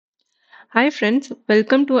Hi friends,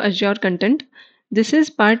 welcome to Azure Content. This is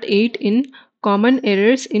part 8 in Common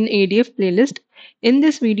Errors in ADF playlist. In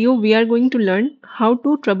this video, we are going to learn how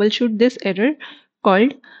to troubleshoot this error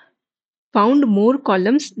called found more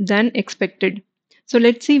columns than expected. So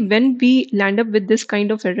let's see when we land up with this kind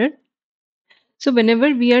of error. So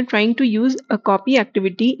whenever we are trying to use a copy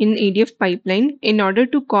activity in ADF pipeline in order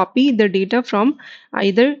to copy the data from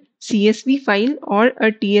either CSV file or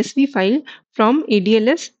a TSV file from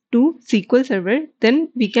ADLS to SQL Server, then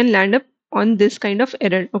we can land up on this kind of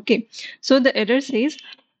error. Okay, so the error says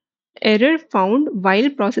error found while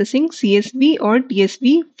processing CSV or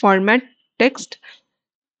TSV format text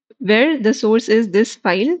where the source is this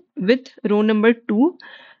file with row number 2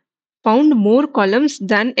 found more columns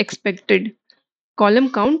than expected.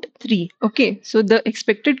 Column count 3. Okay, so the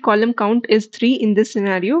expected column count is 3 in this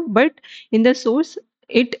scenario, but in the source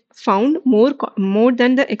it found more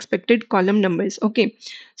than the expected column numbers. Okay,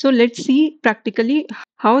 so let's see practically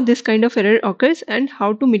how this kind of error occurs and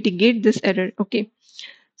how to mitigate this error. Okay,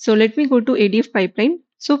 so let me go to ADF pipeline.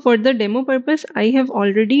 So for the demo purpose, I have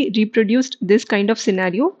already reproduced this kind of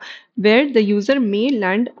scenario where the user may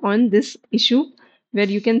land on this issue where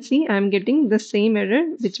you can see I'm getting the same error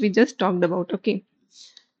which we just talked about. Okay,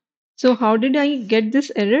 so how did I get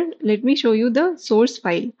this error? Let me show you the source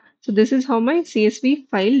file. So this is how my CSV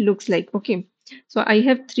file looks like. Okay. So I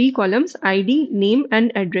have three columns, ID, name,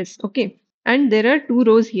 and address. Okay. And there are two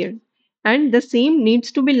rows here. And the same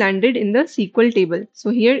needs to be landed in the SQL table.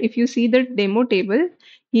 So here, if you see the demo table,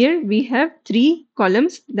 here we have three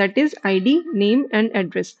columns, that is ID, name, and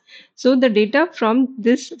address. So the data from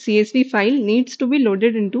this CSV file needs to be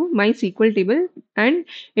loaded into my SQL table, and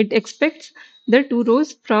it expects the two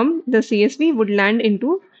rows from the CSV would land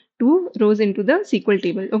into two rows into the SQL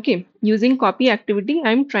table. Okay, using copy activity,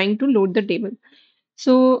 I'm trying to load the table.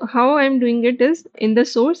 So how I'm doing it is in the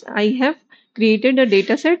source, I have created a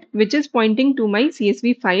data set which is pointing to my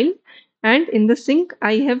CSV file. And in the sink,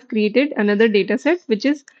 I have created another data set which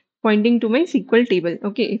is pointing to my SQL table.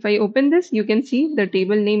 Okay, if I open this, you can see the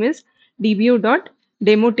table name is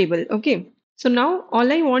dbo.demo table. Okay, so now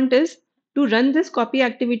all I want is to run this copy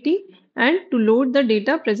activity and to load the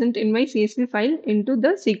data present in my CSV file into the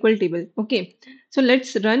SQL table. Okay, so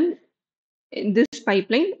let's run in this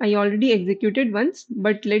pipeline. I already executed once,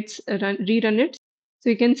 but let's rerun it. So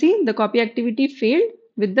you can see the copy activity failed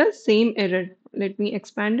with the same error. Let me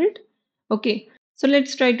expand it. Okay, so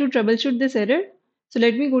let's try to troubleshoot this error. So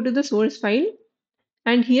let me go to the source file,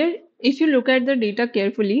 and here, if you look at the data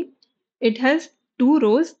carefully, it has two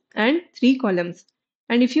rows and three columns.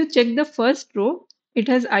 And if you check the first row, it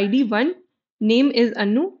has ID 1, name is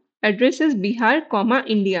Anu, address is Bihar, comma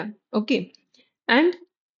India. Okay, and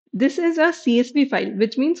this is a CSV file,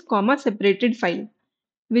 which means comma separated file,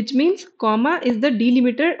 which means comma is the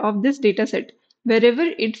delimiter of this data set. Wherever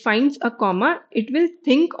it finds a comma, it will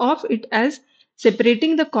think of it as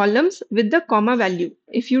separating the columns with the comma value.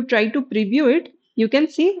 If you try to preview it, you can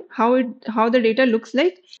see how the data looks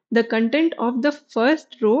like. The content of the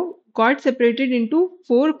first row got separated into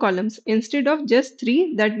four columns instead of just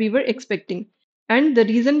three that we were expecting. And the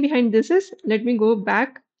reason behind this is, let me go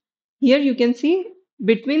back. Here you can see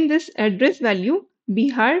between this address value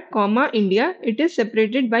Bihar, comma India, it is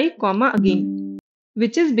separated by comma again,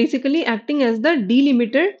 which is basically acting as the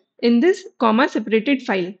delimiter in this comma separated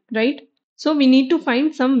file, right? So we need to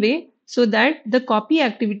find some way so that the copy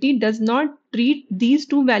activity does not treat these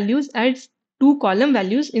two values as two column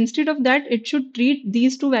values. Instead of that, it should treat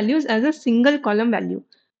these two values as a single column value.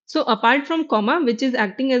 So apart from comma, which is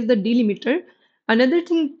acting as the delimiter, another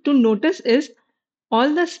thing to notice is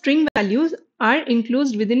all the string values are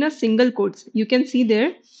enclosed within a single quotes. You can see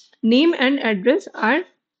there name and address are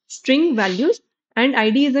string values and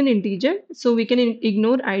ID is an integer. So we can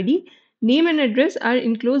ignore ID. Name and address are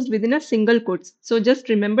enclosed within a single quotes. So just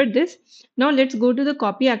remember this. Now let's go to the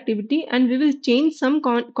copy activity and we will change some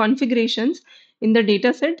configurations in the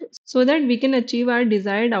data set so that we can achieve our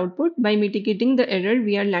desired output by mitigating the error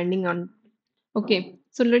we are landing on. Okay,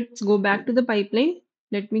 so let's go back to the pipeline.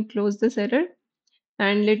 Let me close this error.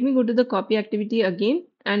 And let me go to the copy activity again.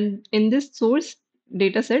 And in this source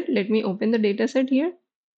data set, let me open the data set here.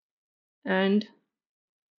 And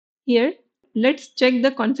here, let's check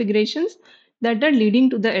the configurations that are leading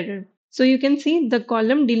to the error. So you can see the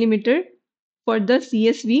column delimiter for the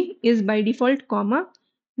CSV is by default comma,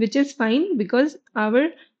 which is fine because our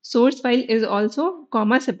source file is also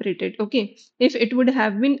comma separated. Okay, if it would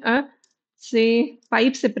have been a say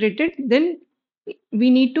pipe separated, then we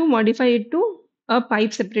need to modify it to a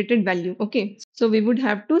pipe separated value. Okay, so we would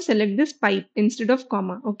have to select this pipe instead of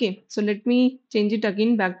comma. Okay, so let me change it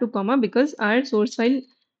again back to comma because our source file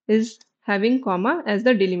is having comma as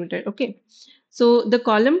the delimiter. Okay. So the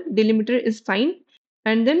column delimiter is fine.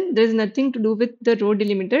 And then there's nothing to do with the row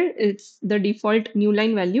delimiter. It's the default new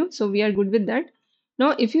line value. So we are good with that.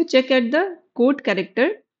 Now, if you check at the quote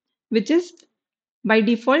character, which is by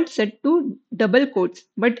default set to double quotes.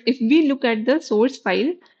 But if we look at the source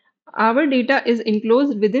file, our data is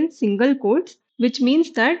enclosed within single quotes, which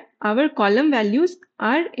means that our column values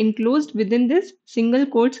are enclosed within this single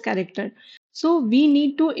quotes character. So we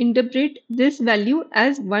need to interpret this value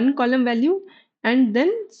as one column value, and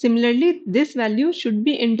then similarly this value should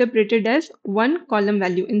be interpreted as one column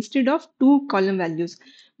value instead of two column values.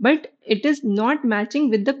 But it is not matching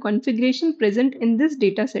with the configuration present in this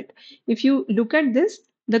data set. If you look at this,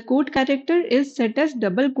 the quote character is set as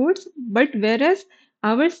double quotes, but whereas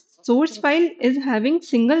our source file is having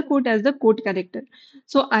single quote as the quote character.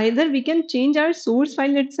 So either we can change our source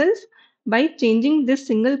file itself by changing this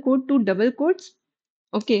single quote to double quotes.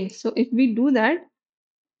 Okay, so if we do that,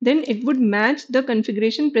 then it would match the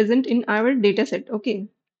configuration present in our data set. Okay,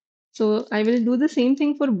 so I will do the same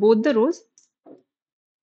thing for both the rows.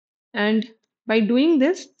 And by doing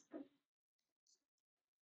this,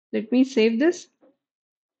 let me save this.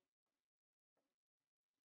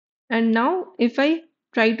 And now if I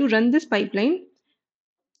try to run this pipeline,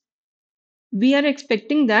 we are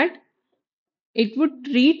expecting that it would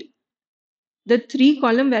treat the three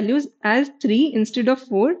column values as 3 instead of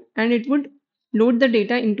 4, and it would load the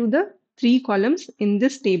data into the three columns in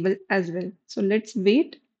this table as well. So let's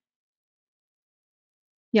wait.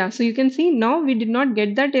 Yeah, so you can see now we did not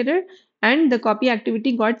get that error and the copy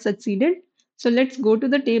activity got succeeded. So let's go to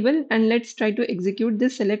the table and let's try to execute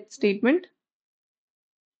this select statement.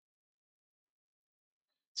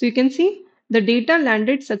 So you can see the data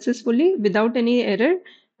landed successfully without any error,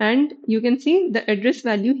 and you can see the address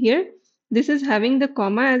value here. This is having the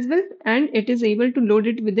comma as well, and it is able to load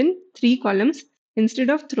it within three columns instead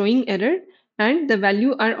of throwing error. And the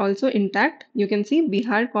value are also intact. You can see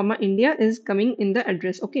Bihar, comma India is coming in the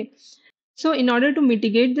address. Okay. So in order to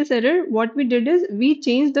mitigate this error, what we did is we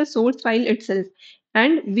changed the source file itself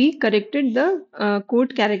and we corrected the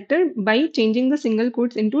quote character by changing the single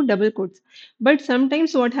quotes into double quotes. But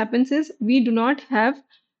sometimes what happens is we do not have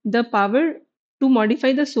the power to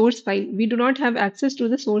modify the source file. We do not have access to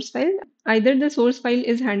the source file. Either the source file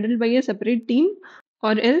is handled by a separate team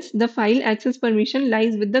or else the file access permission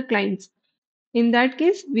lies with the clients. In that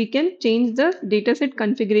case, we can change the dataset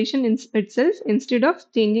configuration itself instead of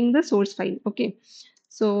changing the source file. Okay,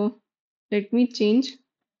 so let me change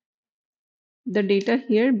the data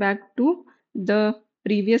here back to the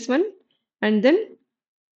previous one, and then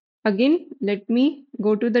again let me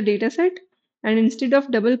go to the dataset, and instead of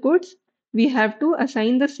double quotes, we have to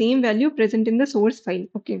assign the same value present in the source file.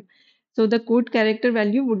 Okay, so the quote character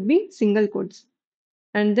value would be single quotes,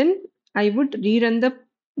 and then I would rerun the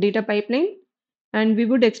data pipeline and we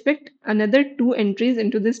would expect another two entries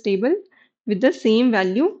into this table with the same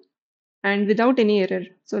value and without any error.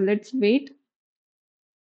 So let's wait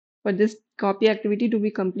for this copy activity to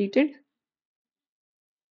be completed.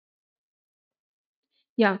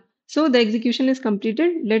 Yeah, so the execution is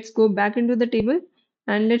completed. Let's go back into the table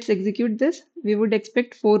and let's execute this. We would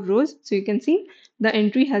expect 4 rows. So you can see the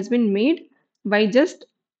entry has been made by just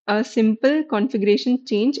a simple configuration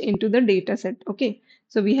change into the data set. Okay,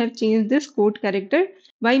 so we have changed this code character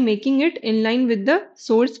by making it in line with the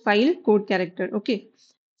source file code character. Okay,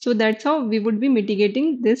 so that's how we would be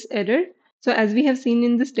mitigating this error. So as we have seen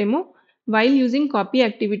in this demo, while using copy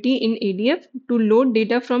activity in ADF to load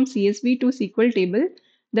data from CSV to SQL table,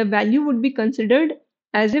 the value would be considered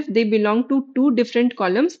as if they belong to two different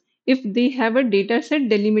columns if they have a dataset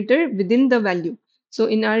delimiter within the value. So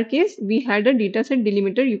in our case, we had a dataset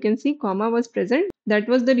delimiter. You can see comma was present. That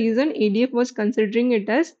was the reason ADF was considering it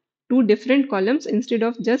as two different columns instead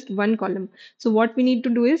of just one column. So what we need to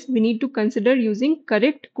do is we need to consider using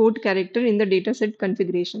correct code character in the dataset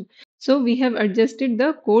configuration. So we have adjusted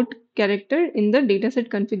the code character in the dataset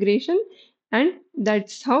configuration, and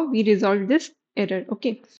that's how we resolved this error.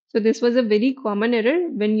 Okay, so this was a very common error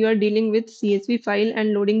when you are dealing with CSV file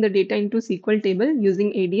and loading the data into SQL table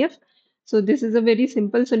using ADF. So this is a very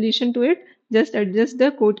simple solution to it. Just adjust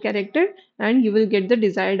the code character and you will get the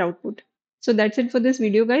desired output. So that's it for this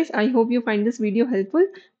video, guys. I hope you find this video helpful.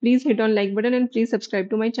 Please hit on like button and please subscribe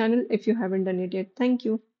to my channel if you haven't done it yet. Thank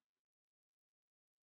you.